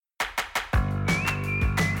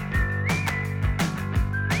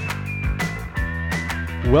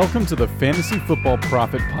Welcome to the Fantasy Football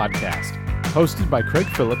Prophet Podcast, hosted by Craig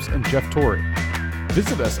Phillips and Jeff Torrey.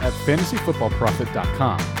 Visit us at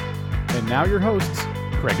fantasyfootballprophet.com. And now your hosts,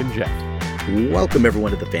 Craig and Jeff. Welcome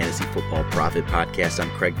everyone to the Fantasy Football Prophet Podcast. I'm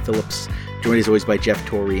Craig Phillips, joined as always by Jeff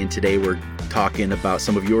Torrey, and today we're talking about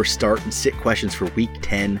some of your start and sit questions for Week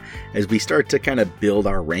 10 as we start to kind of build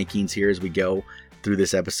our rankings here as we go through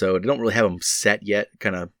this episode. I don't really have them set yet,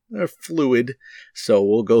 kind of fluid, so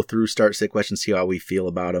we'll go through start sit questions, see how we feel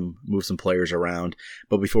about them, move some players around.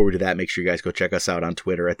 But before we do that, make sure you guys go check us out on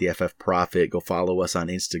Twitter at the FF Prophet. Go follow us on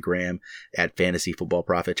Instagram at Fantasy Football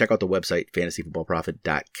Prophet. Check out the website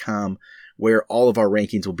fantasyfootballprophet.com, where all of our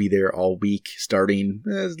rankings will be there all week, starting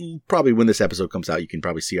probably when this episode comes out. You can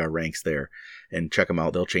probably see our ranks there and check them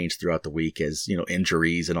out. They'll change throughout the week as,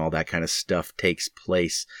 injuries and all that kind of stuff takes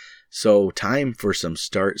place. So time for some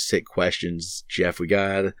start sit questions. Jeff, we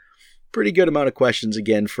got a pretty good amount of questions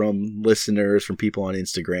again from listeners, from people on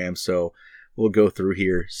Instagram. So we'll go through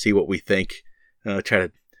here, see what we think, try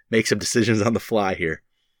to make some decisions on the fly here.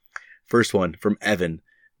 First one from Evan.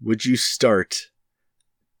 Would you start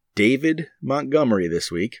David Montgomery this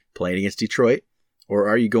week playing against Detroit, or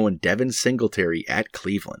are you going Devin Singletary at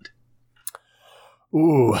Cleveland?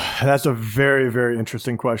 Ooh, that's a very, very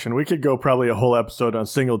interesting question. We could go probably a whole episode on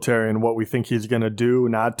Singletary and what we think he's going to do,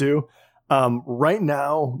 not do. Right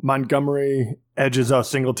now, Montgomery edges out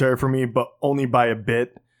Singletary for me, but only by a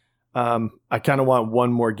bit. I kind of want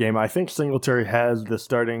one more game. I think Singletary has the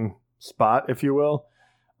starting spot, if you will.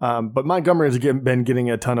 But Montgomery has been getting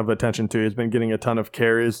a ton of attention too. He's been getting a ton of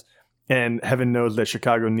carries, and heaven knows that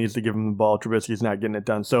Chicago needs to give him the ball. Trubisky's not getting it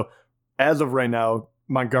done. So as of right now,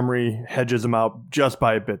 Montgomery hedges him out just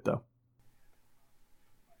by a bit, though.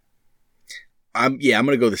 I'm going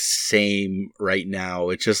to go the same right now.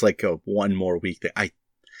 It's just like one more week that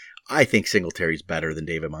I think Singletary's better than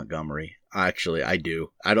David Montgomery. Actually, I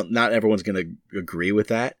do. Not everyone's going to agree with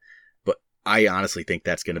that, but I honestly think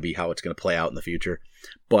that's going to be how it's going to play out in the future.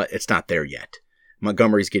 But it's not there yet.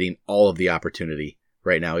 Montgomery's getting all of the opportunity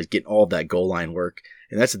right now. He's getting all of that goal line work.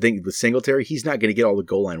 And that's the thing with Singletary. He's not going to get all the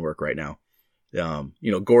goal line work right now.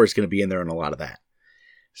 Gore's going to be in there on a lot of that.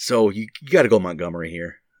 So you got to go Montgomery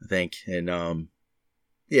here, I think. And,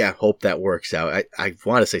 hope that works out. I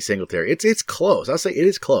want to say Singletary. It's close. I'll say it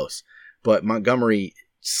is close. But Montgomery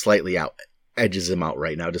slightly edges him out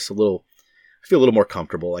right now. Just a little, I feel a little more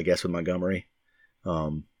comfortable, I guess, with Montgomery.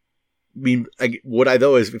 What I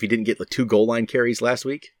though is if he didn't get the 2 goal line carries last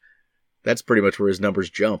week, that's pretty much where his numbers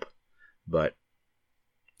jump. But,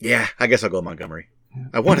 yeah, I guess I'll go Montgomery.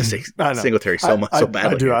 I want to say Singletary so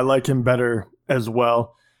badly. I do. I like him better as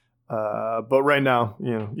well. But right now,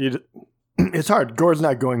 it's hard. Gore's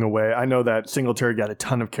not going away. I know that Singletary got a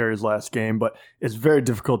ton of carries last game, but it's very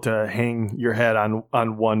difficult to hang your head on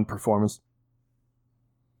one performance.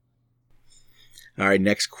 All right,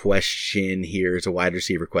 next question here is a wide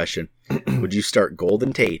receiver question. Would you start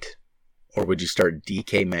Golden Tate or would you start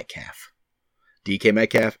DK Metcalf? DK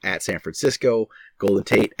Metcalf at San Francisco, Golden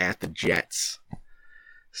Tate at the Jets.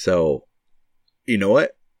 So, you know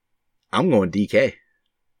what? I'm going DK.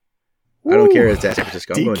 I don't care if it's at San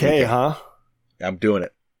Francisco. I'm going DK, huh? I'm doing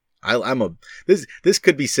it. This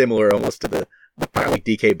could be similar almost to the I like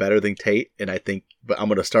DK better than Tate, and but I'm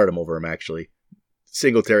going to start him over him actually.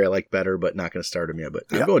 Singletary I like better, but not going to start him yet. But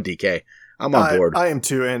I'm going DK. I'm on board. I am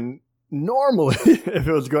too. And normally, if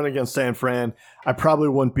it was going against San Fran, I probably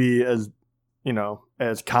wouldn't be as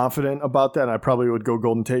confident about that. I probably would go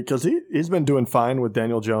Golden Tate because he's been doing fine with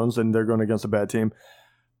Daniel Jones and they're going against a bad team.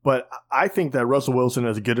 But I think that Russell Wilson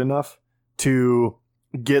is good enough to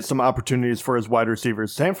get some opportunities for his wide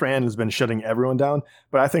receivers. San Fran has been shutting everyone down,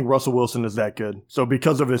 but I think Russell Wilson is that good. So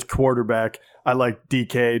because of his quarterback, I like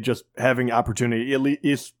DK just having opportunity. At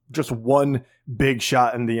least just one big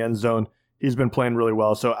shot in the end zone. He's been playing really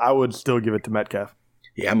well, so I would still give it to Metcalf.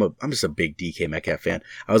 Yeah, I'm just a big DK Metcalf fan.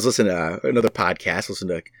 I was listening to another podcast,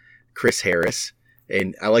 listening to Chris Harris,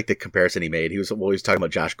 and I like the comparison he made. He was talking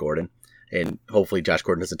about Josh Gordon, and hopefully Josh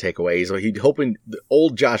Gordon doesn't take away. He's hoping the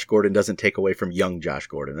old Josh Gordon doesn't take away from young Josh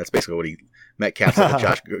Gordon. That's basically what Metcalf's like a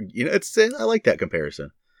Josh. I like that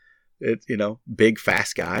comparison. It's big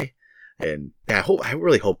fast guy, and I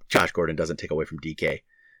really hope Josh Gordon doesn't take away from DK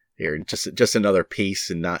here. Just another piece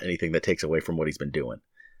and not anything that takes away from what he's been doing.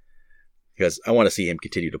 Because I want to see him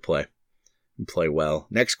continue to play and play well.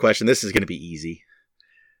 Next question. This is going to be easy.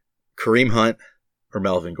 Kareem Hunt or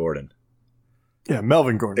Melvin Gordon? Yeah,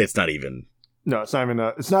 Melvin Gordon. It's not even. No, it's not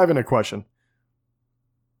even a question.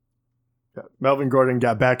 Yeah, Melvin Gordon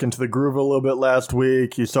got back into the groove a little bit last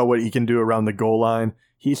week. You saw what he can do around the goal line.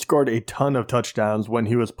 He scored a ton of touchdowns when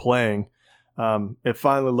he was playing. It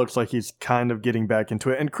finally looks like he's kind of getting back into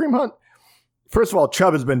it. And Kareem Hunt, first of all,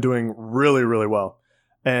 Chubb has been doing really, really well.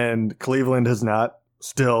 And Cleveland has not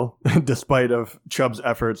still, despite of Chubb's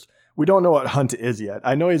efforts. We don't know what Hunt is yet.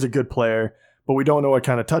 I know he's a good player, but we don't know what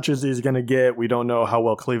kind of touches he's going to get. We don't know how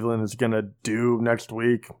well Cleveland is going to do next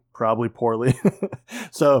week. Probably poorly.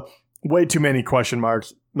 So way too many question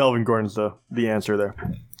marks. Melvin Gordon's the answer there.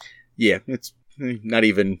 Yeah, it's not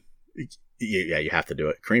even... Yeah, you have to do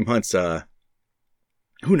it. Kareem Hunt's...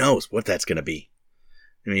 who knows what that's going to be?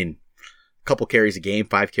 I mean, a couple carries a game,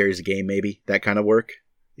 5 carries a game maybe. That kind of work.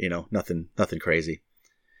 Nothing crazy.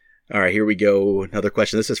 All right, here we go. Another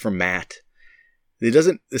question. This is from Matt. This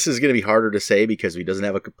is going to be harder to say because he doesn't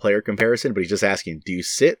have a player comparison, but he's just asking, do you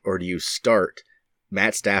sit or do you start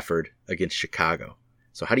Matt Stafford against Chicago?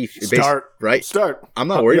 So how do you start? Right? Start. I'm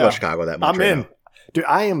not worried about Chicago that much. I'm in. Dude,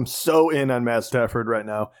 I am so in on Matt Stafford right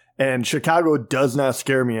now, and Chicago does not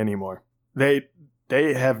scare me anymore. They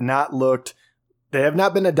have not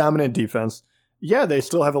been a dominant defense. Yeah, they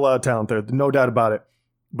still have a lot of talent there, no doubt about it.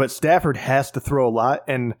 But Stafford has to throw a lot,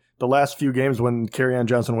 and the last few games when Kerryon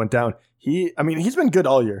Johnson went down, he's been good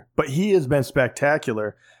all year, but he has been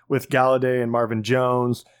spectacular with Galladay and Marvin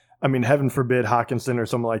Jones. I mean, heaven forbid Hawkinson or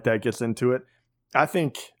something like that gets into it. I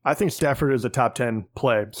think Stafford is a top 10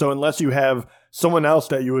 play. So unless you have someone else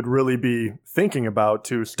that you would really be thinking about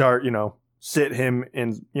to start, sit him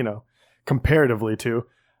in, comparatively to,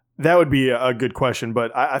 that would be a good question.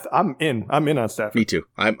 But I'm in on Stafford. Me too.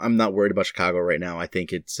 I'm not worried about Chicago right now. I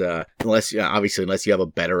think it's unless you have a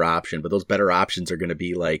better option, but those better options are going to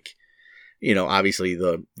be like, obviously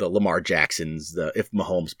the Lamar Jacksons. If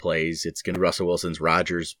Mahomes plays, it's going to be Russell Wilson's,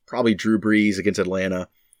 Rodgers, probably Drew Brees against Atlanta.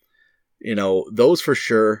 Those for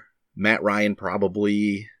sure. Matt Ryan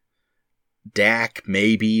probably, Dak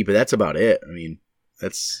maybe, but that's about it. I mean,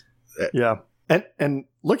 yeah. And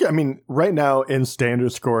look, right now in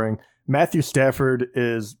standard scoring, Matthew Stafford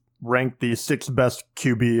is ranked the 6th best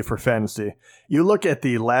QB for fantasy. You look at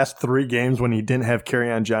the last 3 games when he didn't have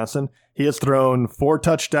Kerryon Johnson, he has thrown 4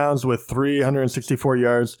 touchdowns with 364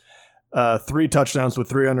 yards, 3 touchdowns with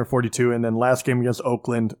 342, and then last game against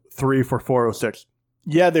Oakland, 3 for 406.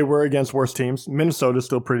 Yeah, they were against worse teams. Minnesota's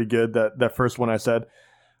still pretty good, that first one I said.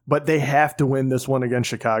 But they have to win this one against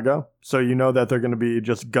Chicago. So you know that they're going to be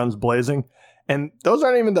just guns blazing. And those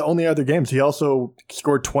aren't even the only other games. He also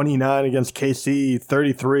scored 29 against KC,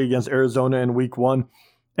 33 against Arizona in week 1,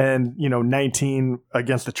 and 19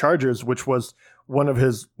 against the Chargers, which was one of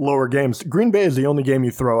his lower games. Green Bay is the only game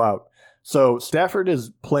you throw out. So Stafford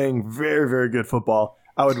is playing very, very good football.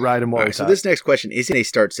 I would ride him all the time. So this next question isn't a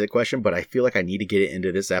start-sit question, but I feel like I need to get it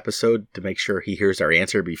into this episode to make sure he hears our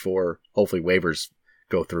answer before hopefully waivers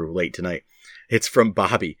go through late tonight. It's from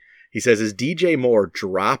Bobby. He says, is DJ Moore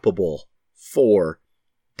droppable for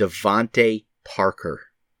Devontae Parker?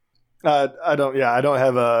 I don't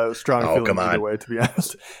have a strong feeling either way, to be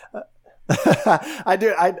honest.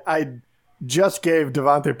 I just gave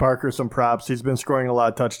Devontae Parker some props. He's been scoring a lot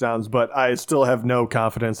of touchdowns, but I still have no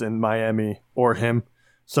confidence in Miami or him.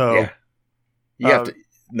 So yeah. You have to.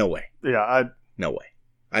 No way. Yeah. No way.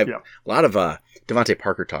 A lot of Devontae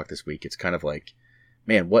Parker talk this week. It's kind of like,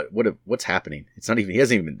 man, what's happening? It's not even. He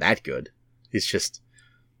hasn't even been that good. He's just.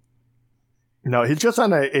 No, he's just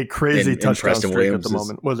on a crazy touchdown streak Williams at the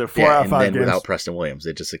moment. Was it 4 out of 5 games? Without Preston Williams,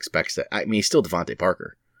 it just expects that. I mean, he's still Devontae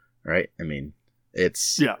Parker, right? I mean,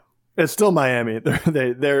 it's still Miami.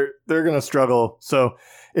 They're going to struggle. So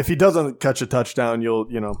if he doesn't catch a touchdown, you'll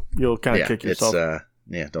kind of kick yourself.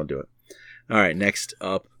 Don't do it. All right, next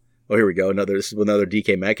up. Oh, here we go. This is another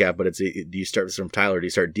DK Metcalf, but do you start this from Tyler? Do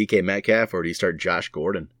you start DK Metcalf or do you start Josh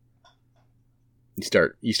Gordon?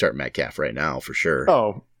 You start Metcalf right now for sure.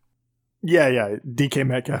 Oh, yeah, DK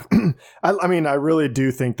Metcalf. I really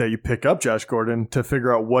do think that you pick up Josh Gordon to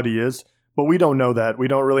figure out what he is, but we don't know that. We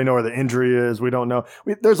don't really know where the injury is. We don't know.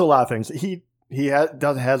 There's a lot of things. He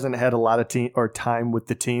hasn't had a lot of time with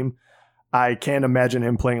the team. I can't imagine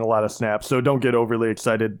him playing a lot of snaps, so don't get overly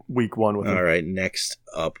excited week 1 with him. All right, next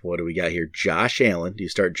up, what do we got here? Josh Allen. Do you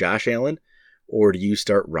start Josh Allen or do you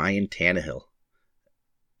start Ryan Tannehill?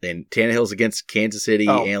 And Tannehill's against Kansas City,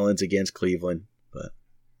 Allen's against Cleveland. But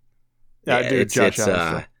I do Josh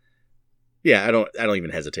Allen. I don't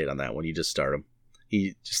even hesitate on that one. You just start him.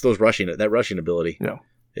 He just that rushing ability. Yeah.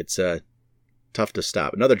 It's tough to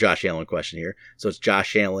stop. Another Josh Allen question here. So it's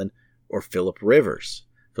Josh Allen or Phillip Rivers.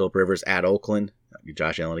 Phillip Rivers at Oakland.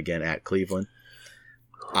 Josh Allen again at Cleveland.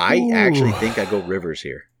 I actually think I go Rivers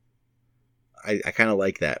here. I kind of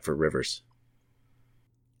like that for Rivers.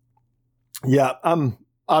 Yeah,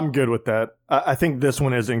 I'm good with that. I think this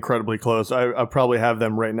one is incredibly close. I probably have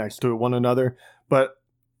them right next to one another. But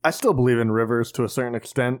I still believe in Rivers to a certain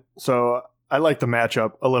extent, so I like the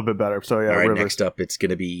matchup a little bit better. So, yeah, All right, Rivers. next up, it's going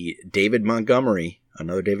to be David Montgomery,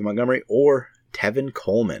 another David Montgomery, or Tevin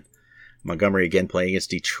Coleman. Montgomery again playing against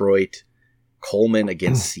Detroit. Coleman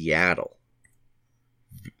against Seattle.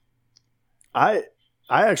 I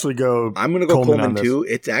actually go. I'm going to go Coleman on too.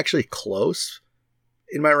 It's actually close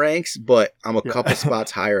in my ranks, but I'm a couple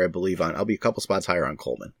spots higher, I believe, I'll be a couple spots higher on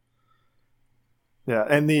Coleman. Yeah,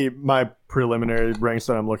 and my preliminary ranks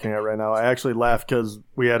that I'm looking at right now, I actually laughed because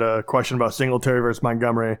we had a question about Singletary versus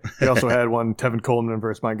Montgomery. We also had one Tevin Coleman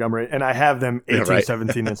versus Montgomery, and I have them 18, right.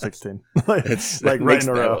 17, and 16. right in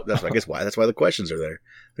a row. That's why the questions are there.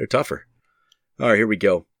 They're tougher. All right, here we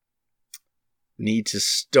go. Need to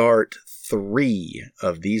start 3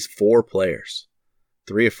 of these 4 players.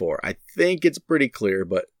 3 of 4. I think it's pretty clear,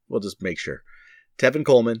 but we'll just make sure. Tevin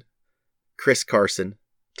Coleman, Chris Carson,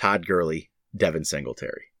 Todd Gurley, Devin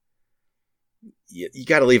Singletary. You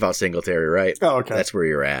got to leave out Singletary, right? Oh, okay. That's where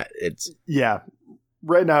you're at. Yeah,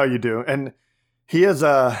 right now you do. And he is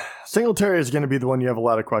Singletary is going to be the one you have a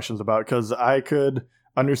lot of questions about, because I could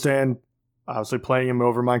understand, obviously, playing him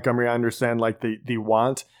over Montgomery. I understand like the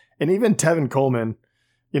want. And even Tevin Coleman,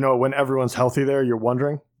 when everyone's healthy there, you're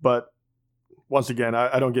wondering. But once again,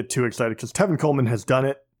 I don't get too excited because Tevin Coleman has done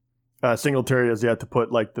it. Singletary has yet to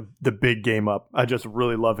put like the big game up. I just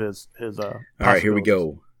really love his. All right, here we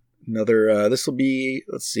go. Another. This will be.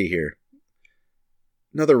 Let's see here.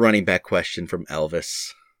 Another running back question from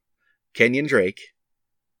Elvis: Kenyon Drake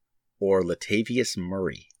or Latavius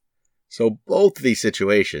Murray? So both of these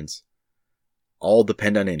situations all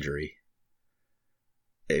depend on injury.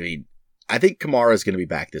 I mean, I think Kamara is going to be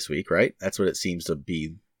back this week, right? That's what it seems to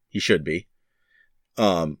be. He should be.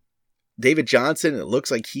 David Johnson, it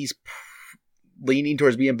looks like he's leaning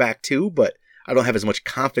towards being back too, but I don't have as much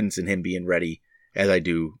confidence in him being ready as I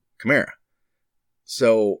do Kamara.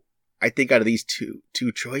 So I think out of these two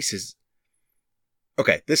choices,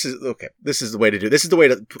 this is the way to do. This is the way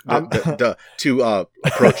to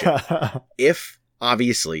approach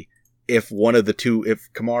it. If one of the two, if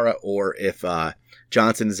Kamara or if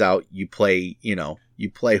Johnson is out, you play Murray.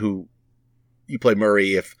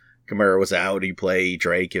 If Kamara was out, you play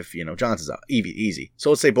Drake. If Johnson's out, easy. So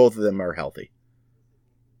let's say both of them are healthy.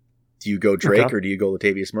 Do you go Drake or do you go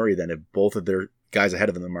Latavius Murray then if both of their guys ahead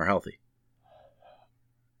of them are healthy?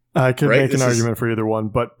 I could make an argument for either one,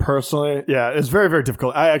 but personally, yeah, it's very, very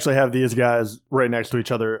difficult. I actually have these guys right next to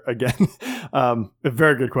each other again. A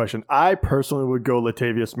very good question. I personally would go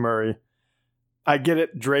Latavius Murray. I get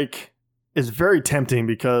it. Drake is very tempting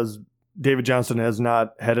because David Johnson has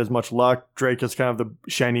not had as much luck. Drake is kind of the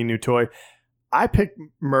shiny new toy. I picked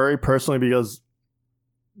Murray personally because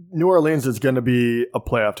New Orleans is going to be a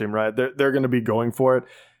playoff team, right? They're going to be going for it.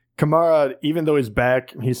 Kamara, even though he's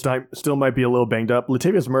back, he still might be a little banged up.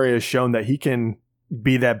 Latavius Murray has shown that he can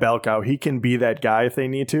be that bell cow. He can be that guy if they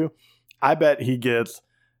need to. I bet he gets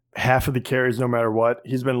half of the carries no matter what.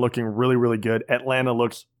 He's been looking really, really good. Atlanta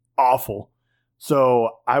looks awful. So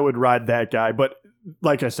I would ride that guy. But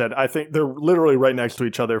like I said, I think they're literally right next to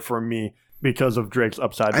each other for me because of Drake's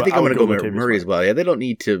upside. I think I'm going to go Murray as well. Yeah, they don't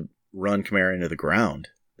need to run Kamara into the ground.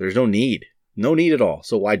 There's no need. No need at all.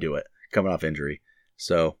 So why do it coming off injury?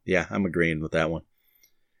 So, yeah, I'm agreeing with that one.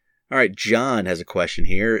 All right, John has a question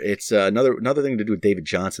here. It's another thing to do with David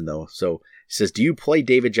Johnson, though. So he says, do you play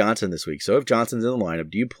David Johnson this week? So if Johnson's in the lineup,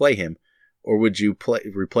 do you play him? Or would you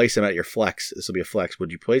replace him at your flex? This will be a flex.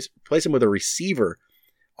 Would you place him with a receiver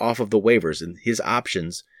off of the waivers? And his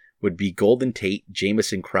options would be Golden Tate,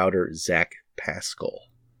 Jamison Crowder, Zach Pascal.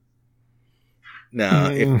 Now,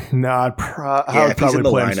 if he's in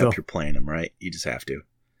the lineup, you're playing him, right? You just have to.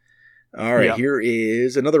 All right, Here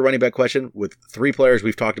is another running back question with 3 players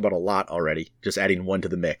we've talked about a lot already, just adding one to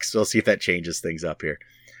the mix. So let's see if that changes things up here.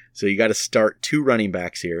 So you got to start 2 running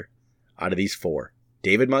backs here out of these 4.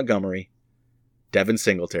 David Montgomery, Devin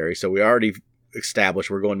Singletary. So we already established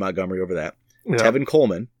we're going Montgomery over that. Yep. Tevin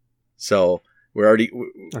Coleman. So we're already...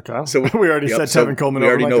 Okay. So we already said Tevin Coleman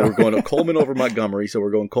over Montgomery. We already know we're going to Coleman over Montgomery. So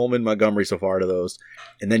we're going Coleman, Montgomery so far to those.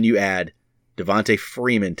 And then you add Devontae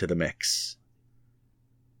Freeman to the mix.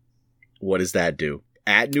 What does that do?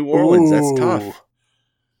 At New Orleans, that's tough.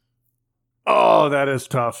 Oh, that is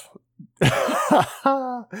tough.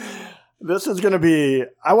 This is going to be...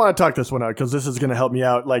 I want to talk this one out because this is going to help me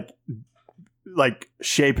out, like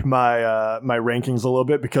shape my my rankings a little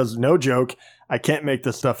bit because no joke, I can't make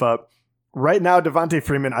this stuff up. Right now, Devontae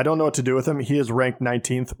Freeman, I don't know what to do with him. He is ranked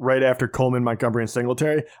 19th right after Coleman, Montgomery, and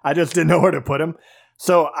Singletary. I just didn't know where to put him.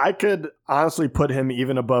 So I could honestly put him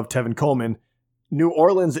even above Tevin Coleman. New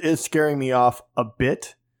Orleans is scaring me off a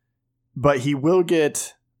bit, but he will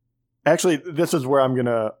get Actually, this is where I'm going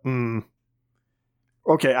to...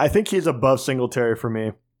 Okay, I think he's above Singletary for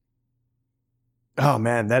me. Oh,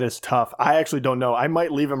 man, that is tough. I actually don't know. I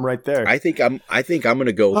might leave him right there. I think I'm going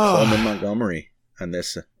to go Coleman Montgomery on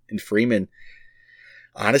this. And Freeman,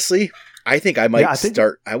 honestly, I think I might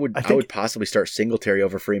start... I would possibly start Singletary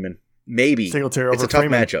over Freeman. Maybe. Singletary over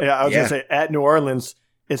Freeman. It's a tough matchup. Yeah, I was going to say, at New Orleans,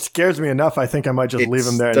 it scares me enough. I think I might just leave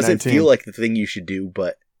him there at 19. It doesn't feel like the thing you should do,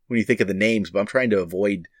 but when you think of the names, but I'm trying to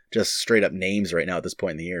avoid just straight up names right now at this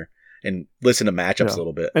point in the year and listen to matchups a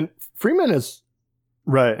little bit. And Freeman is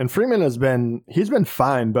right. And Freeman he's been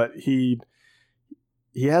fine, but he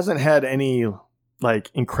hasn't had any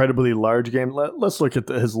like incredibly large game. Let's look at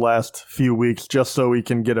his last few weeks just so we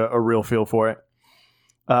can get a real feel for it.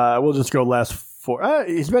 We'll just go last 4.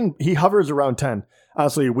 He hovers around 10.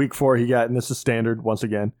 Honestly, week 4 he got, and this is standard once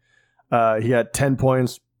again. He had 10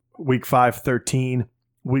 points. Week 5, 13.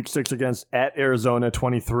 Week 6 against at Arizona,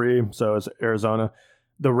 23. So it's Arizona.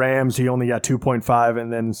 The Rams, he only got 2.5,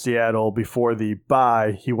 and then Seattle before the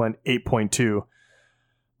bye, he went 8.2.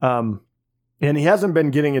 And he hasn't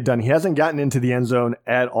been getting it done. He hasn't gotten into the end zone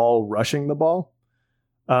at all rushing the ball.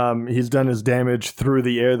 He's done his damage through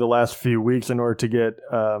the air the last few weeks in order to get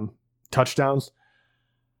touchdowns.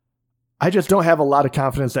 I just don't have a lot of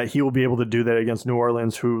confidence that he will be able to do that against New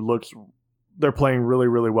Orleans, they're playing really,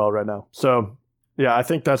 really well right now. So, yeah, I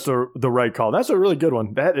think that's the right call. That's a really good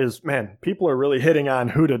one. That is, man, people are really hitting on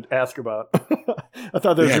who to ask about. I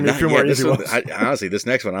thought there was going to be a few more easy ones. Honestly, this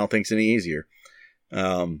next one I don't think is any easier.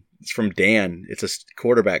 It's from Dan. It's a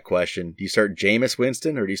quarterback question. Do you start Jameis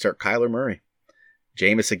Winston or do you start Kyler Murray?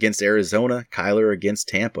 Jameis against Arizona, Kyler against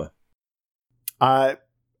Tampa. I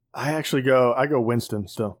go Winston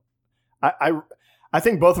still. I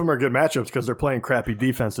think both of them are good matchups because they're playing crappy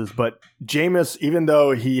defenses. But Jameis, even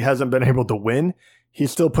though he hasn't been able to win,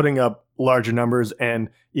 he's still putting up larger numbers, and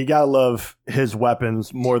you gotta love his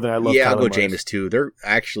weapons more than I love. Yeah, I'll go Murray's. Jameis too. They're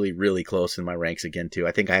actually really close in my ranks again too.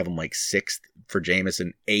 I think I have him like 6th for Jameis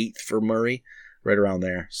and 8th for Murray, right around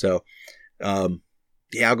there. So,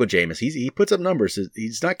 yeah, I'll go Jameis. He puts up numbers.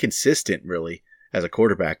 He's not consistent really as a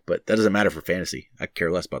quarterback, but that doesn't matter for fantasy. I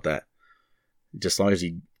care less about that. Just as long as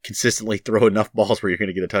you consistently throw enough balls where you're going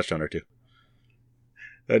to get a touchdown or two.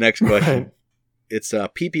 The next question. Right. It's a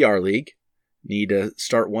PPR league. Need to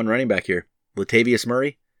start one running back here. Latavius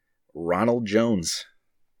Murray, Ronald Jones.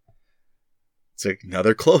 It's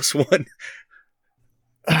another close one.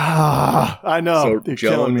 I know. So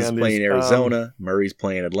Jones is playing Arizona. Murray's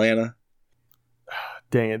playing Atlanta.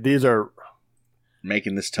 Dang it. These are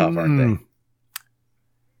making this tough, aren't they?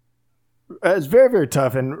 It's very, very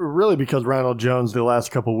tough, and really because Ronald Jones the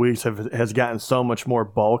last couple of weeks has gotten so much more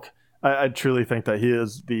bulk. I truly think that he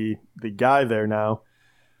is the guy there now.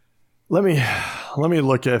 Let me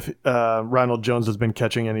look if Ronald Jones has been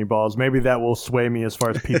catching any balls. Maybe that will sway me as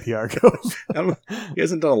far as PPR goes. He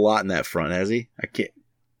hasn't done a lot in that front, has he? I can't.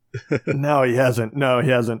 No, he hasn't.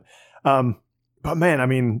 But man, I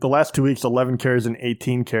mean, the last 2 weeks, 11 carries and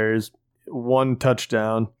 18 carries, 1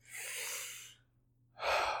 touchdown.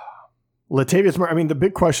 Latavius Murray, I mean, the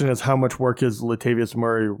big question is how much work is Latavius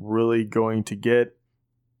Murray really going to get?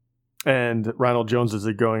 And Ronald Jones is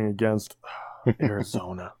it going against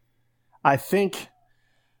Arizona? I think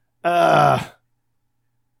I'm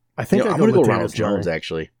going to go Ronald Jones,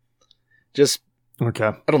 actually. Just, okay.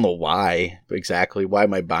 I don't know why exactly. Why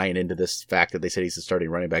am I buying into this fact that they said he's the starting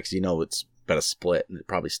running back? Because it's been a split, and it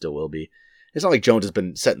probably still will be. It's not like Jones has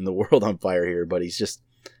been setting the world on fire here, but he's just,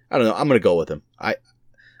 I don't know. I'm going to go with him.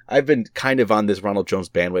 I've been kind of on this Ronald Jones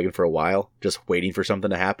bandwagon for a while, just waiting for something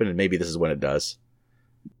to happen, and maybe this is when it does.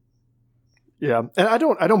 Yeah, and I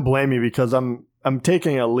don't blame you because I'm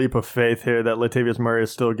taking a leap of faith here that Latavius Murray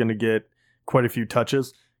is still going to get quite a few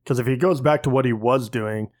touches. Because if he goes back to what he was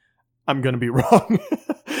doing, I'm going to be wrong.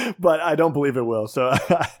 But I don't believe it will. So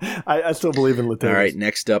I still believe in Latavius. All right,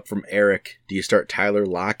 next up from Eric. Do you start Tyler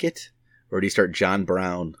Lockett or do you start John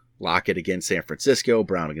Brown? Lockett against San Francisco,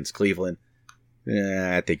 Brown against Cleveland.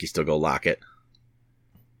 I think you still go Lockett.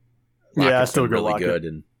 I still go really Lockett. Good,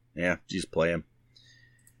 and yeah, just play him.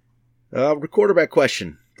 Quarterback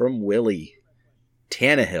question from Willie.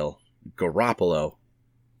 Tannehill, Garoppolo,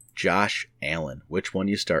 Josh Allen. Which one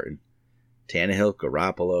you starting? Tannehill,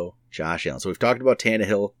 Garoppolo, Josh Allen. So we've talked about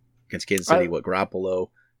Tannehill against Kansas City. Garoppolo?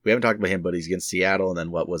 We haven't talked about him, but he's against Seattle. And then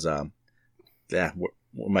what was what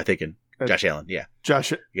am I thinking? Josh Allen, yeah.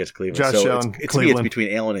 Josh against Cleveland. Josh Allen, Cleveland. It's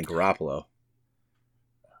between Allen and Garoppolo.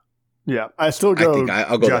 Yeah, I still go.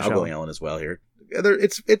 I'll go Allen as well here.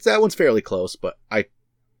 It's that one's fairly close, but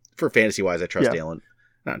for fantasy wise, I trust Allen.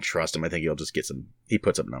 Not trust him. I think he'll just get some. He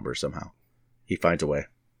puts up numbers somehow. He finds a way.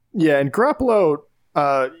 Yeah, and Garoppolo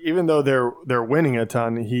even though they're winning a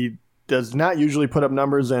ton, he does not usually put up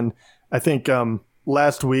numbers. And I think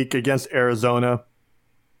last week against Arizona,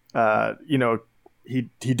 he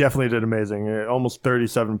definitely did amazing, almost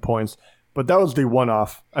 37 points. But that was the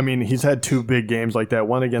one-off. I mean, he's had 2 big games like that,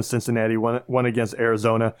 one against Cincinnati, one against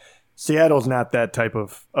Arizona. Seattle's not that type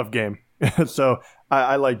of game. So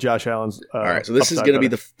I like Josh Allen's all right, so this is going to be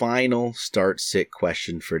the final start-sit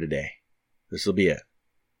question for today. This will be it.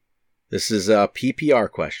 This is a PPR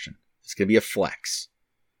question. It's going to be a flex.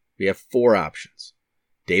 We have 4 options.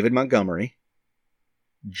 David Montgomery,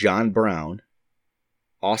 John Brown,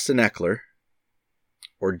 Austin Eckler,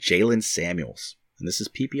 or Jalen Samuels. And this is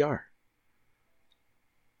PPR.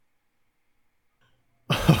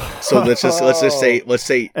 So let's just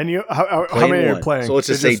say. And you, how many are you playing? So let's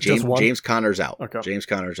just say James Conner's out. Okay. James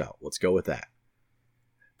Conner's out. Let's go with that.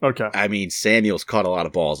 Okay. I mean, Samuels caught a lot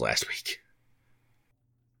of balls last week.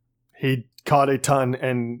 He caught a ton,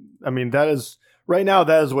 and I mean that is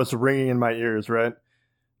what's ringing in my ears, right?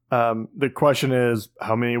 The question is,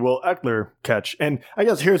 how many will Eckler catch? And I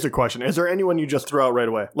guess here's the question: is there anyone you just throw out right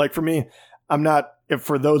away? Like for me,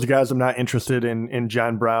 for those guys, I'm not interested in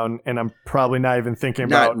John Brown, and I'm probably not even thinking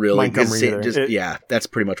about Montgomery either. That's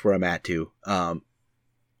pretty much where I'm at too. Because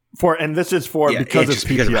it's PPR.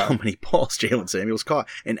 Because of how many balls Jalen Samuels caught,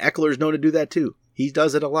 and Eckler's known to do that too. He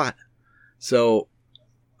does it a lot. So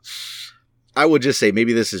I would just say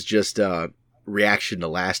maybe this is just a reaction to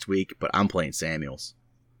last week, but I'm playing Samuels.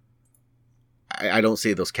 I don't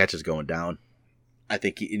see those catches going down. I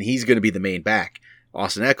think he's going to be the main back.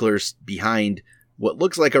 Austin Eckler's behind what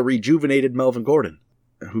looks like a rejuvenated Melvin Gordon,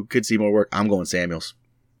 who could see more work. I'm going Samuels.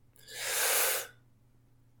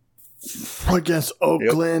 Against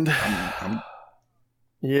Oakland. Yep.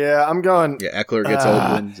 Yeah, I'm going. Yeah, Eckler gets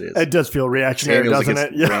Oakland. It does feel reactionary, doesn't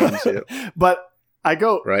it? Yeah. Rams, yep. But I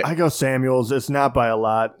go Samuels. It's not by a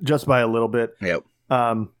lot, just by a little bit. Yep.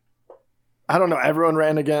 I don't know. Everyone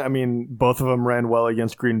ran again. I mean, both of them ran well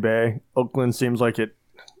against Green Bay. Oakland seems like it.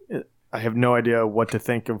 I have no idea what to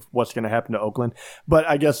think of what's going to happen to Oakland. But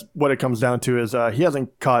I guess what it comes down to is he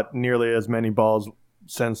hasn't caught nearly as many balls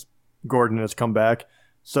since Gordon has come back.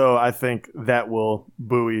 So I think that will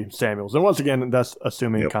buoy Samuels. And once again, that's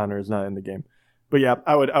assuming Conner is not in the game. But yeah,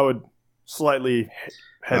 I would slightly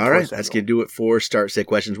head all right, that's going to do it for Start Sit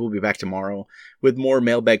Questions. We'll be back tomorrow with more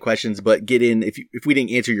mailbag questions, but get in. If we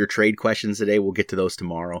didn't answer your trade questions today, we'll get to those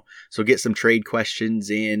tomorrow. So get some trade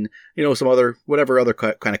questions in, some other, whatever other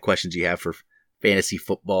kind of questions you have for fantasy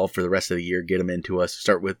football for the rest of the year. Get them into us.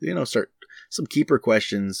 Start with, start some keeper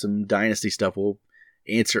questions, some dynasty stuff. We'll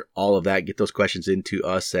answer all of that. Get those questions into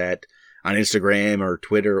us on Instagram or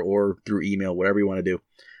Twitter or through email, whatever you want to do.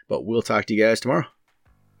 But we'll talk to you guys tomorrow.